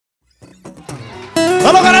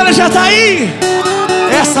já tá aí?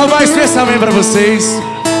 Essa vai especialmente pra vocês.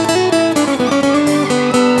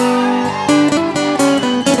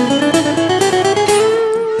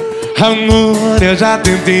 Amor, eu já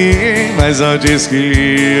tentei, mas eu te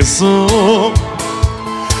esqueço.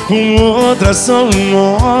 Com outra sou um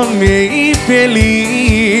homem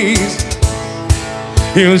infeliz.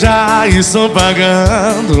 Eu já estou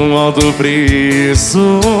pagando um alto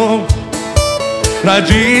preço pra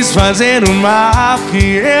desfazer o mal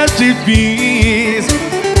que eu te fiz.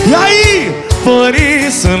 E aí? Por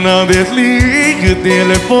isso não desligue o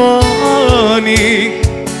telefone.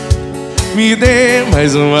 Me dê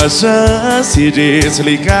mais uma chance de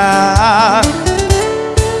explicar.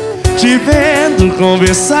 Te vendo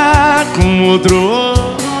conversar com outro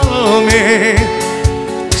homem,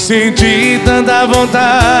 senti tanta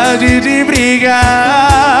vontade de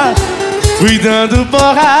brigar. Fui dando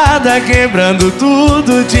porrada, quebrando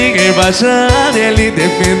tudo, te rebaixando, ele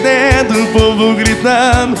defendendo, o povo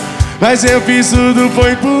gritando. Mas eu fiz tudo,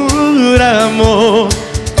 foi por amor.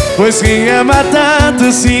 Pois quem ama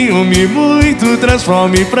tanto, ciúme muito,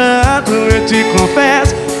 transforma em pranto. Eu te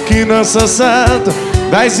confesso que não sou santo,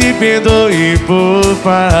 mas me perdoe, por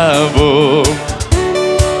favor.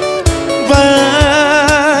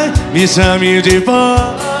 Vai, me chame de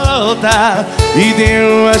volta, me dê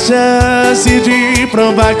uma chance de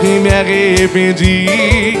provar que me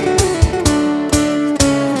arrependi.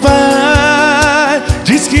 Vai,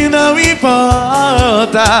 diz que não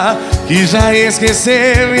importa, que já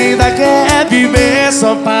esqueceu e ainda quer viver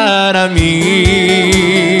só para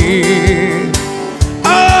mim.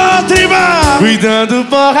 Oh, tribo! Fui dando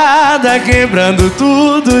porrada, quebrando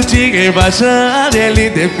tudo, te rebaixando, ele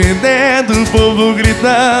defendendo, o povo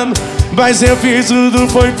gritando. Mas eu fiz tudo,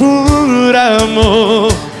 foi por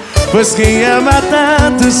amor. Pois quem ama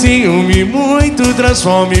tanto, ciúme muito,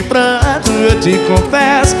 transforma em pranto. Eu te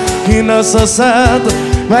confesso que não sou santo,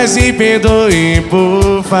 mas me perdoe,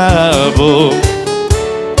 por favor.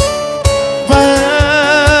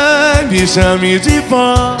 Vai, me chame de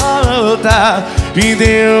volta, me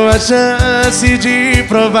dê uma chance de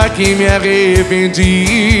provar que me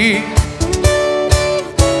arrependi.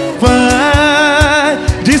 Vai,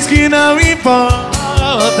 diz que não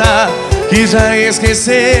importa, que já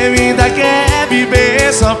esqueceu e ainda quer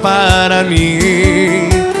viver só para mim.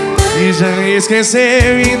 Que já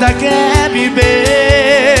esqueceu e ainda quer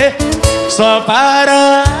viver só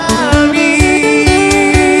para mim.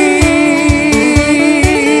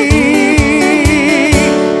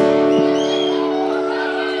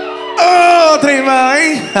 Ô, trem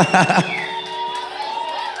vai!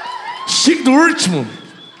 Chique do último.